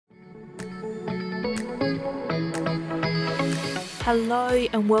Hello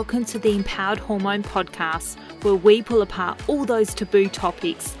and welcome to the Empowered Hormone Podcast, where we pull apart all those taboo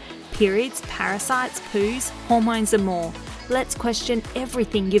topics: periods, parasites, poos, hormones and more. Let's question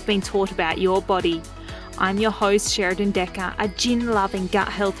everything you've been taught about your body. I'm your host, Sheradyn Dekker, a gin-loving gut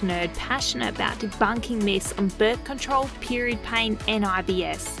health nerd passionate about debunking myths on birth control, period pain and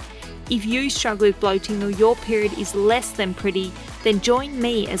IBS. If you struggle with bloating or your period is less than pretty, then join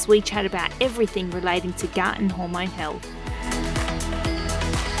me as we chat about everything relating to gut and hormone health.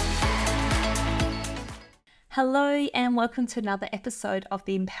 Hello and welcome to another episode of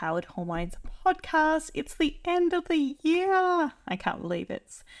the Empowered Hormones Podcast. It's the end of the year. I can't believe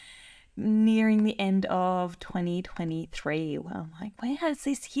it's nearing the end of 2023. Well, I'm like, where has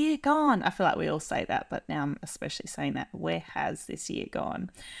this year gone? I feel like we all say that, but now I'm especially saying that. Where has this year gone?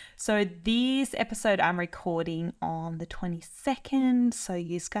 So this episode I'm recording on the 22nd. So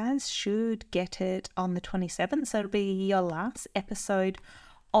you guys should get it on the 27th. So it'll be your last episode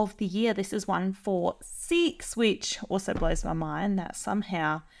of the year. This is 146, which also blows my mind that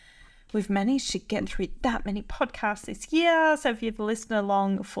somehow we've managed to get through that many podcasts this year. So if you've listened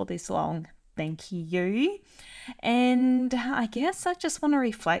along for this long, thank you. And I guess I just want to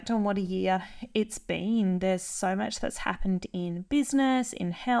reflect on what a year it's been. There's so much that's happened in business,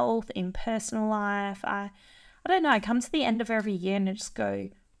 in health, in personal life. I don't know, I come to the end of every year and I just go,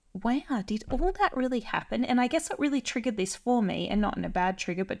 wow, did all that really happen? And I guess what really triggered this for me, and not in a bad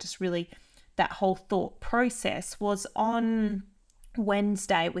trigger, but just really that whole thought process, was on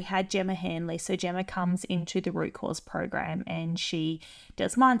Wednesday we had Gemma Hanley. So Gemma comes into the Root Cause program and she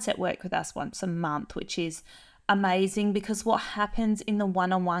does mindset work with us once a month, which is amazing because what happens in the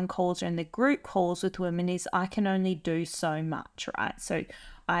one-on-one calls or in the group calls with women is I can only do so much, right? So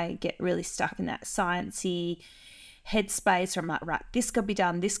I get really stuck in that sciencey headspace where I'm like, right, this could be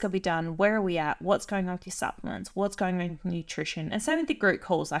done, where are we at, what's going on with your supplements, what's going on with nutrition. And same with the group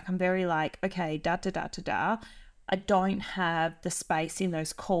calls, like I'm very like, okay, I don't have the space in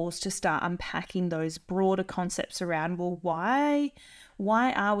those calls to start unpacking those broader concepts around, well, why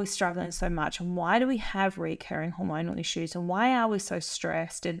are we struggling so much, and why do we have recurring hormonal issues, and why are we so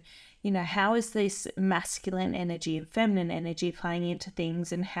stressed, and how is this masculine energy and feminine energy playing into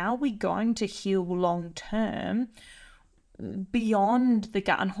things, and how are we going to heal long term beyond the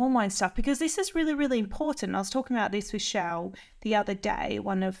gut and hormone stuff? Because this is really, really important. I was talking about this with Shell the other day,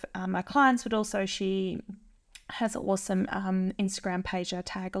 one of my clients, but also she has an awesome Instagram page I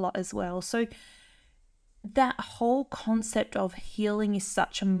tag a lot as well. So that whole concept of healing is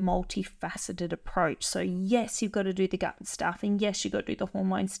such a multifaceted approach. So yes, you've got to do the gut stuff, and yes, you've got to do the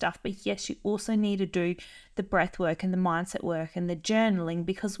hormone stuff, but yes, you also need to do the breath work and the mindset work and the journaling,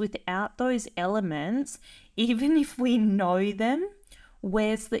 because without those elements, even if we know them,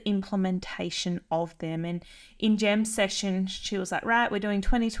 where's the implementation of them? And in Gem's session, she was like, right, we're doing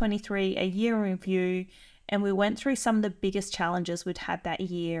 2023, a year review. And we went through some of the biggest challenges we'd had that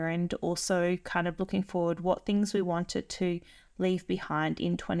year, and also kind of looking forward, what things we wanted to leave behind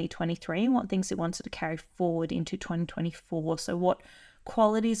in 2023 and what things we wanted to carry forward into 2024. So what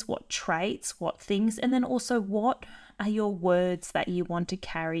qualities, what traits, what things, and then also what are your words that you want to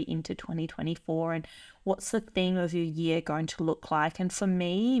carry into 2024, and what's the theme of your year going to look like? And for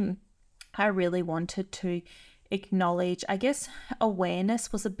me, I really wanted to acknowledge, I guess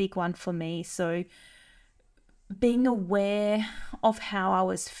awareness was a big one for me. So being aware of how I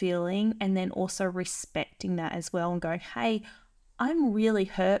was feeling, and then also respecting that as well, and going, hey, I'm really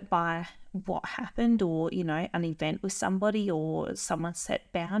hurt by what happened, or, an event with somebody, or someone set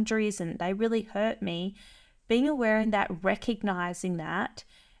boundaries and they really hurt me. Being aware in that, recognizing that,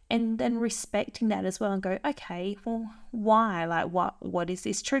 and then respecting that as well, and go, okay, well, why? Like, what is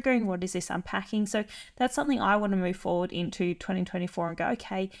this triggering? What is this unpacking? So that's something I want to move forward into 2024 and go,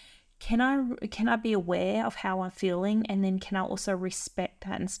 okay, can I be aware of how I'm feeling, and then can I also respect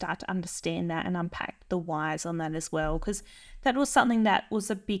that and start to understand that and unpack the whys on that as well? Because that was something that was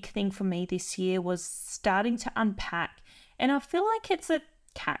a big thing for me this year, was starting to unpack. And I feel like it's a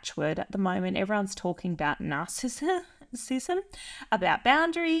catchword at the moment. Everyone's talking about narcissism, about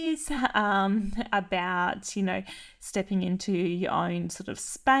boundaries, about, stepping into your own sort of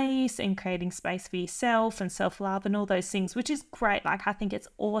space and creating space for yourself and self-love and all those things, which is great. Like, I think it's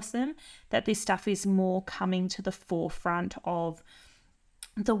awesome that this stuff is more coming to the forefront of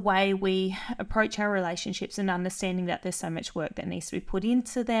the way we approach our relationships, and understanding that there's so much work that needs to be put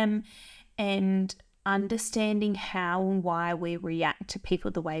into them, and understanding how and why we react to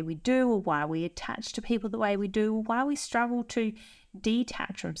people the way we do, or why we attach to people the way we do, or why we struggle to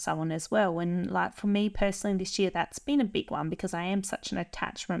detach from someone as well. And like for me personally this year, that's been a big one, because I am such an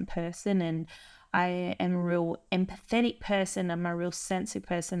attachment person, and I am a real empathetic person. I'm a real sensitive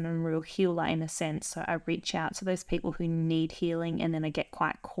person. I'm a real healer in a sense. So I reach out to those people who need healing, and then I get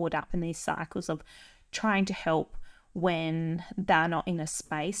quite caught up in these cycles of trying to help when they're not in a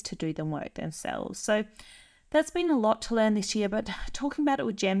space to do the work themselves. So that's been a lot to learn this year, but talking about it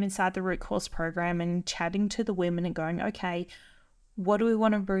with Jem inside the Root Cause program and chatting to the women and going, okay, what do we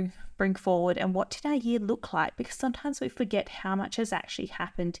want to bring forward, and what did our year look like? Because sometimes we forget how much has actually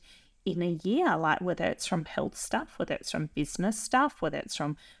happened in a year, like whether it's from health stuff, whether it's from business stuff, whether it's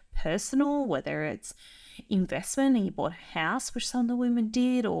from personal, whether it's investment and you bought a house, which some of the women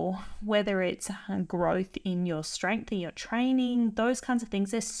did, or whether it's growth in your strength and your training, those kinds of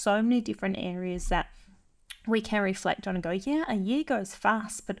things. There's so many different areas that we can reflect on and go, yeah, a year goes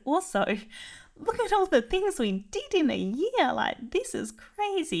fast, but also look at all the things we did in a year. Like, this is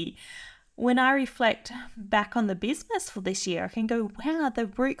crazy. When I reflect back on the business for this year, I can go, wow, the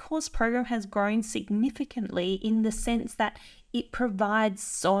Root Cause program has grown significantly in the sense that it provides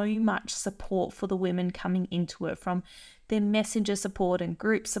so much support for the women coming into it, from their messenger support and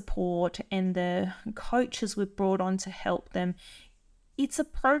group support and the coaches we've brought on to help them. It's a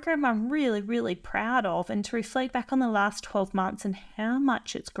program I'm really, really proud of, and to reflect back on the last 12 months and how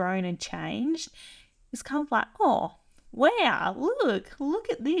much it's grown and changed, it's kind of like, oh, wow, look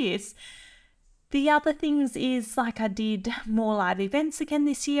at this. The other things is, like, I did more live events again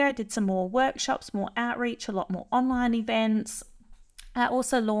this year. I did some more workshops, more outreach, a lot more online events. I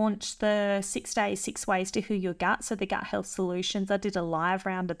also launched the 6 days, 6 ways to heal your gut. So the gut health solutions, I did a live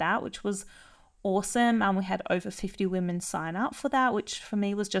round of that, which was awesome. We had over 50 women sign up for that, which for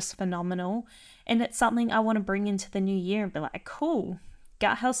me was just phenomenal. And it's something I want to bring into the new year and be like, cool,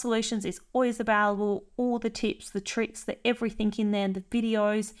 Gut Health Solutions is always available. All the tips, the tricks, the everything in there, the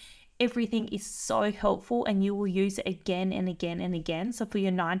videos, everything is so helpful, and you will use it again and again and again. So for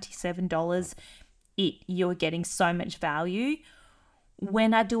your $97, you're getting so much value.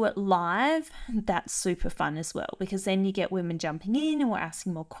 When I do it live, that's super fun as well, because then you get women jumping in and we're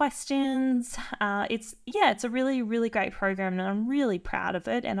asking more questions. It's a really, really great program, and I'm really proud of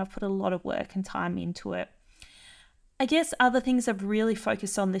it, and I've put a lot of work and time into it. I guess other things I've really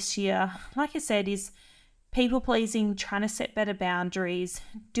focused on this year, like I said, is people pleasing, trying to set better boundaries,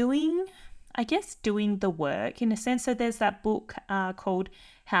 doing the work in a sense. So there's that book called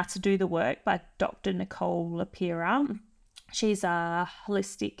How to Do the Work by Dr. Nicole LaPera. She's a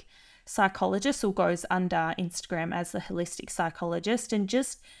holistic psychologist, or goes under Instagram as the holistic psychologist, and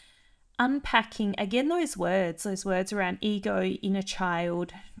just unpacking again those words around ego, inner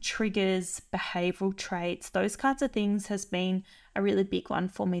child, triggers, behavioral traits, those kinds of things has been a really big one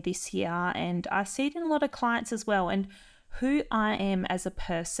for me this year. And I see it in a lot of clients as well. And who I am as a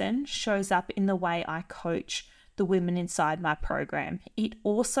person shows up in the way I coach the women inside my program. It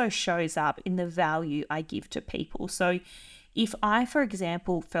also shows up in the value I give to people. So if I, for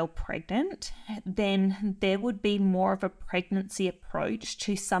example, fell pregnant, then there would be more of a pregnancy approach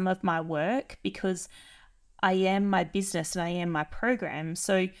to some of my work, because I am my business and I am my program.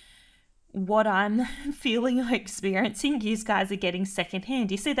 So what I'm feeling or experiencing, you guys are getting secondhand.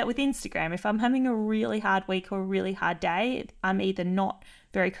 You see that with Instagram. If I'm having a really hard week or a really hard day, I'm either not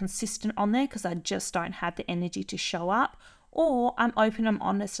very consistent on there because I just don't have the energy to show up, or I'm open, I'm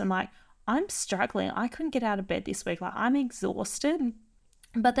honest, I'm like, I'm struggling. I couldn't get out of bed this week. Like, I'm exhausted.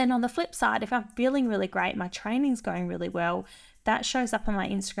 But then on the flip side, if I'm feeling really great, my training's going really well, that shows up on my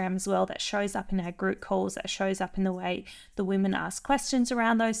Instagram as well. That shows up in our group calls. That shows up in the way the women ask questions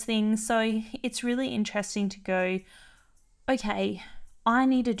around those things. So it's really interesting to go, okay, I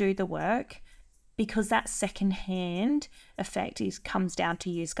need to do the work, because that secondhand effect comes down to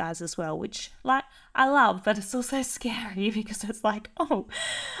you guys as well, which, like, I love, but it's also scary, because it's like, oh,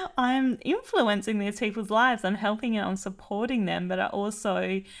 I'm influencing these people's lives, I'm helping them, I'm supporting them, but I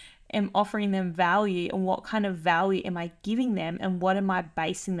also am offering them value. And what kind of value am I giving them, and what am I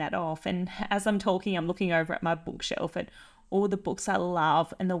basing that off? And as I'm talking, I'm looking over at my bookshelf at all the books I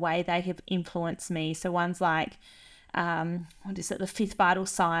love and the way they have influenced me. So one's like, The Fifth Vital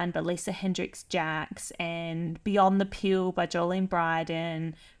Sign by Lisa Hendricks Jacks, and Beyond the Pill by Jolene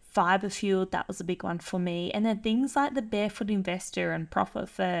Bryden, Fiber Fueled, that was a big one for me. And then things like The Barefoot Investor and Profit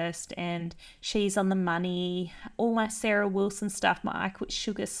First and She's on the Money, all my Sarah Wilson stuff, my I Quit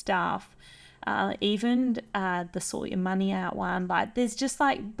Sugar stuff, even the Sort Your Money Out one. Like, there's just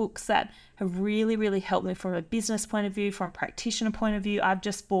like books that have really, really helped me from a business point of view, from a practitioner point of view. I've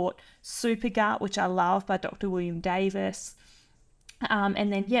just bought Super Gut, which I love, by Dr. William Davis.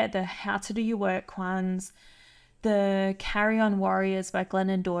 And then, the How to Do Your Work ones, the Carry On Warriors by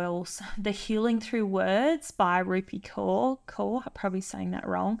Glennon Doyle's, the Healing Through Words by Rupi Kaur, I'm probably saying that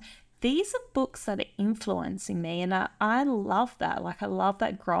wrong. these are books that are influencing me, and I love that. Like, I love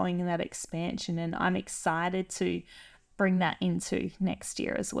that growing and that expansion, and I'm excited to bring that into next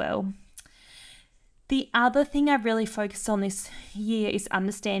year as well. The other thing I've really focused on this year is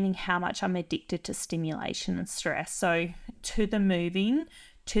understanding how much I'm addicted to stimulation and stress. So to the moving,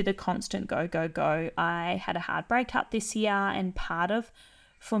 to the constant go, go, go. I had a hard breakup this year, and part of,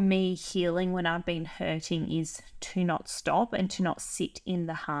 for me, healing when I've been hurting is to not stop and to not sit in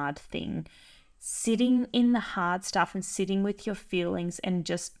the hard thing. Sitting in the hard stuff and sitting with your feelings and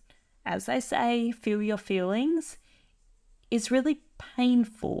just, as they say, feel your feelings is really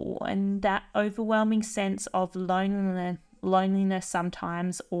painful, and that overwhelming sense of loneliness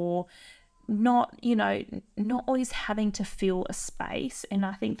sometimes, or not always having to fill a space. And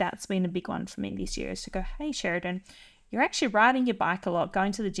I think that's been a big one for me this year, is to go, hey Sheradyn, you're actually riding your bike a lot,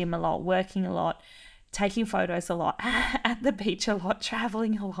 going to the gym a lot, working a lot, taking photos a lot, at the beach a lot,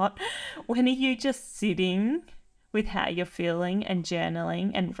 traveling a lot. When are you just sitting with how you're feeling and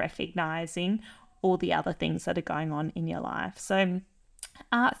journaling and recognizing all the other things that are going on in your life? So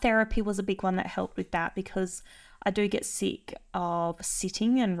art therapy was a big one that helped with that, because I do get sick of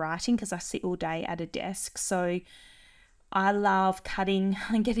sitting and writing because I sit all day at a desk. So I love cutting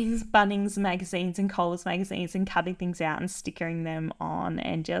and getting Bunnings magazines and Coles magazines and cutting things out and stickering them on,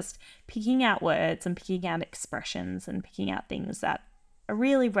 and just picking out words and picking out expressions and picking out things that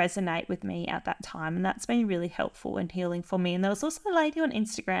really resonate with me at that time. And that's been really helpful and healing for me. And there was also a lady on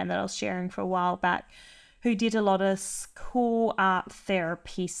Instagram that I was sharing for a while back who did a lot of cool art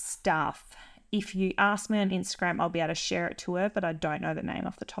therapy stuff. If you ask me on Instagram, I'll be able to share it to her, but I don't know the name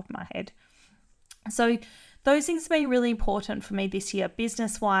off the top of my head. So those things have been really important for me this year,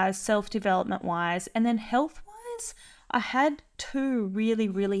 business-wise, self-development-wise, and then health-wise. I had two really,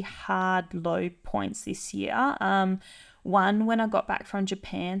 really hard low points this year. One, when I got back from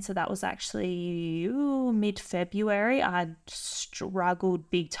Japan, so that was actually mid-February, I struggled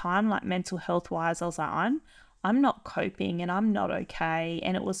big time, like mental health-wise. I was like, I'm not coping and I'm not okay.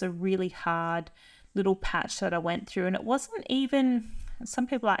 And it was a really hard little patch that I went through. And it wasn't even, some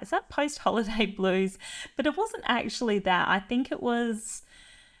people are like, is that post-holiday blues? But it wasn't actually that. I think it was,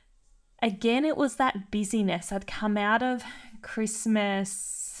 again, it was that busyness. I'd come out of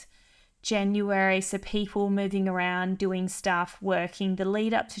Christmas, January, so people moving around, doing stuff, working. The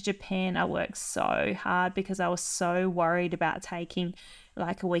lead up to Japan, I worked so hard because I was so worried about taking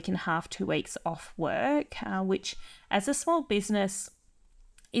like a week and a half, 2 weeks off work, which as a small business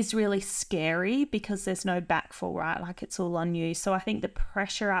is really scary because there's no backfill, right? Like, it's all on you. So I think the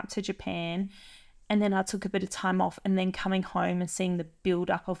pressure up to Japan, and then I took a bit of time off, and then coming home and seeing the build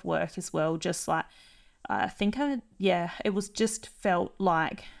up of work as well, just like, it was just felt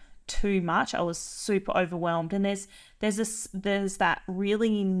like too much. I was super overwhelmed. And there's that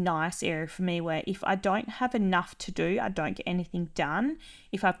really nice area for me where if I don't have enough to do, I don't get anything done.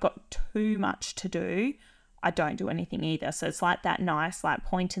 If I've got too much to do, I don't do anything either. So it's like that nice like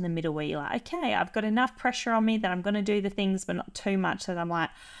point in the middle where you're like, okay, I've got enough pressure on me that I'm going to do the things, but not too much that I'm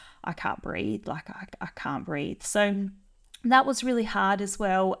like, I can't breathe. Like I can't breathe. So that was really hard as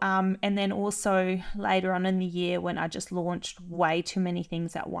well. And then also later on in the year, when I just launched way too many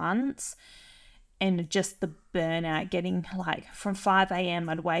things at once, and just the burnout, getting like from 5 a.m.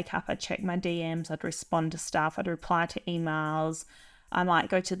 I'd wake up, I'd check my DMs, I'd respond to stuff, I'd reply to emails, I might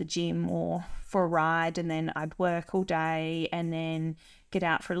go to the gym or for a ride, and then I'd work all day and then get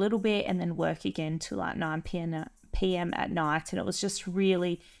out for a little bit and then work again till like 9 p.m. at night. And it was just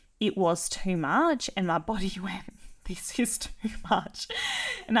really, it was too much, and my body went, this is too much.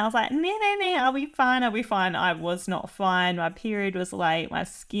 And I was like, no, I'll be fine. I was not fine. My period was late. My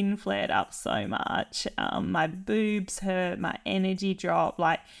skin flared up so much. My boobs hurt. My energy dropped.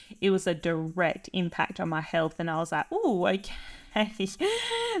 Like, it was a direct impact on my health. And I was like, oh, okay.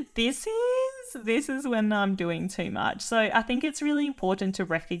 This is when I'm doing too much. So I think it's really important to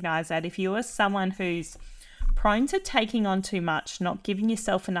recognize that if you are someone who's prone to taking on too much, not giving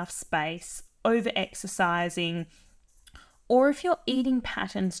yourself enough space, over-exercising, or if your eating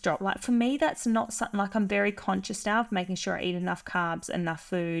patterns drop, like for me, that's not something, like I'm very conscious now of making sure I eat enough carbs, enough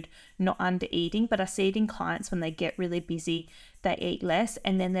food, not under eating. But I see it in clients when they get really busy, they eat less,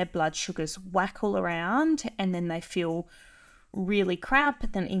 and then their blood sugars whack all around, and then they feel really crap.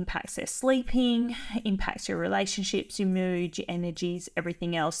 It then impacts their sleeping, impacts your relationships, your mood, your energies,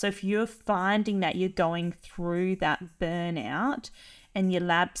 everything else. So if you're finding that you're going through that burnout, and your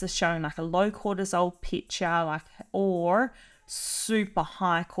labs are showing like a low cortisol picture, or super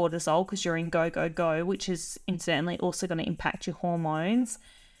high cortisol because you're in go, go, go, which is incidentally also going to impact your hormones,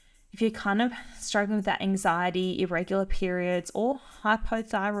 if you're kind of struggling with that anxiety, irregular periods, or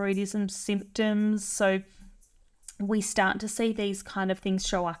hypothyroidism symptoms, so we start to see these kind of things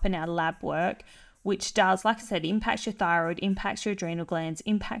show up in our lab work, which does, like I said, impacts your thyroid, impacts your adrenal glands,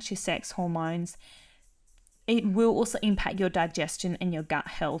 impacts your sex hormones. It will also impact your digestion and your gut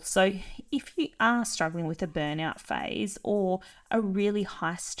health. So if you are struggling with a burnout phase or a really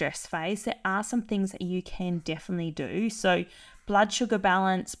high stress phase, there are some things that you can definitely do. So blood sugar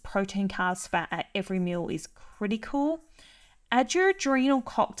balance, protein, carbs, fat at every meal is critical. Add your adrenal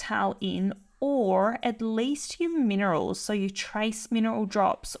cocktail in, or at least your minerals. So your trace mineral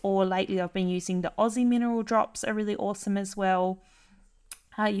drops, or lately I've been using the Aussie mineral drops, are really awesome as well.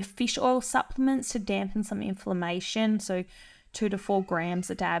 Your fish oil supplements to dampen some inflammation. So 2 to 4 grams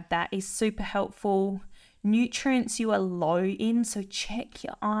a day, that is super helpful. Nutrients you are low in. So check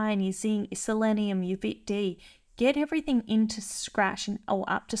your iron, your zinc, your selenium, your Vit D. Get everything into scratch or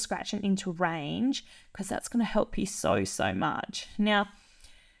up to scratch and into range, because that's going to help you so much. Now,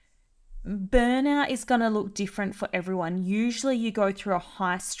 burnout is going to look different for everyone. Usually you go through a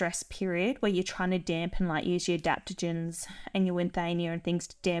high stress period where you're trying to dampen, like use your adaptogens and your withania and things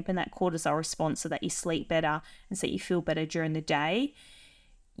to dampen that cortisol response so that you sleep better and so you feel better during the day.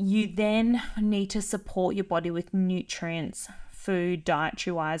 You then need to support your body with nutrients, food,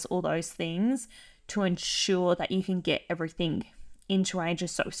 dietary wise, all those things to ensure that you can get everything into range and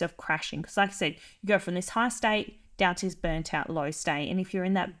stop yourself crashing. Because like I said, you go from this high state down to this burnt out low state. And if you're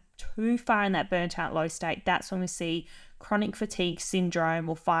in that too far in that burnt out low state, that's when we see chronic fatigue syndrome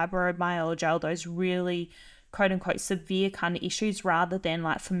or fibromyalgia, those really quote unquote severe kind of issues, rather than,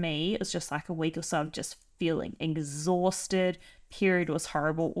 like for me, it was just like a week or so of just feeling exhausted, period was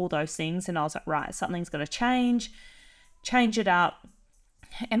horrible, all those things. And I was like, right, something's got to change it up,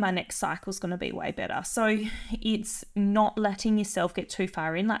 and my next cycle is going to be way better. So it's not letting yourself get too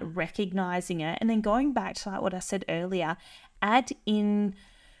far in, like recognizing it, and then going back to like what I said earlier, add in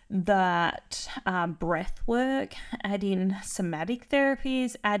that breath work, add in somatic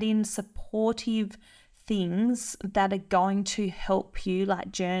therapies, add in supportive things that are going to help you,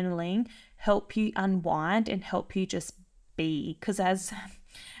 like journaling, help you unwind and help you just be. Because as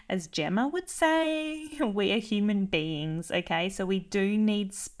Gemma would say, we are human beings, okay? So we do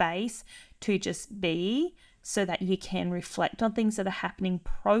need space to just be, so that you can reflect on things that are happening,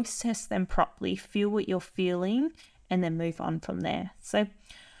 process them properly, feel what you're feeling, and then move on from there. So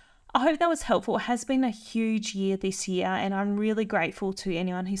I hope that was helpful. It has been a huge year this year, and I'm really grateful to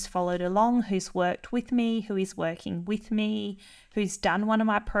anyone who's followed along, who's worked with me, who is working with me, who's done one of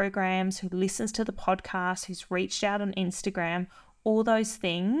my programs, who listens to the podcast, who's reached out on Instagram. All those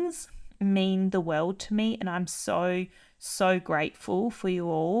things mean the world to me, and I'm so grateful for you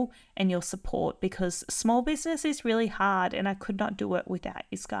all and your support, because small business is really hard and I could not do it without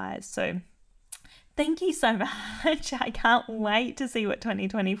you guys. So thank you so much. I can't wait to see what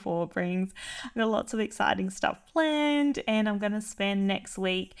 2024 brings. I've got lots of exciting stuff planned, and I'm going to spend next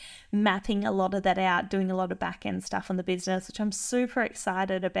week mapping a lot of that out, doing a lot of back-end stuff on the business, which I'm super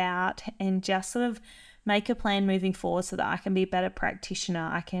excited about, and just sort of make a plan moving forward so that I can be a better practitioner,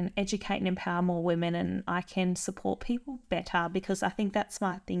 I can educate and empower more women, and I can support people better, because I think that's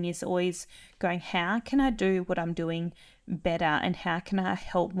my thing, is always going, how can I do what I'm doing better, and how can I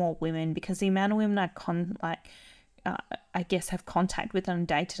help more women? Because the amount of women I guess have contact with on a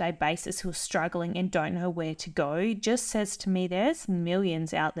day-to-day basis who are struggling and don't know where to go just says to me there's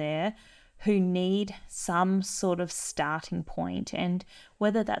millions out there who need some sort of starting point. And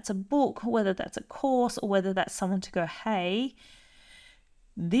whether that's a book, whether that's a course, or whether that's someone to go, hey,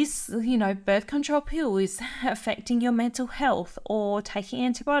 this, birth control pill is affecting your mental health, or taking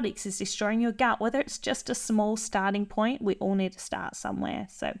antibiotics is destroying your gut, whether it's just a small starting point, we all need to start somewhere.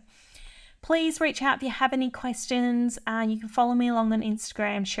 So please reach out if you have any questions. You can follow me along on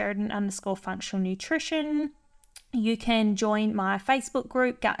Instagram, Sheradyn_functional nutrition. You can join my Facebook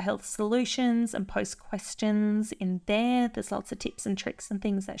group, Gut Health Solutions, and post questions in there. There's lots of tips and tricks and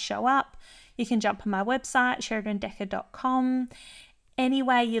things that show up. You can jump on my website, SheradynDekker.com. Any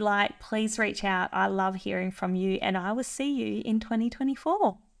way you like, please reach out. I love hearing from you, and I will see you in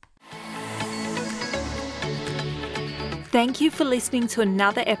 2024. Thank you for listening to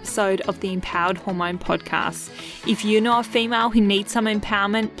another episode of the Empowered Hormone Podcast. If you know a female who needs some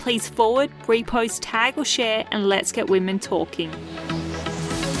empowerment, please forward, repost, tag or share, and let's get women talking.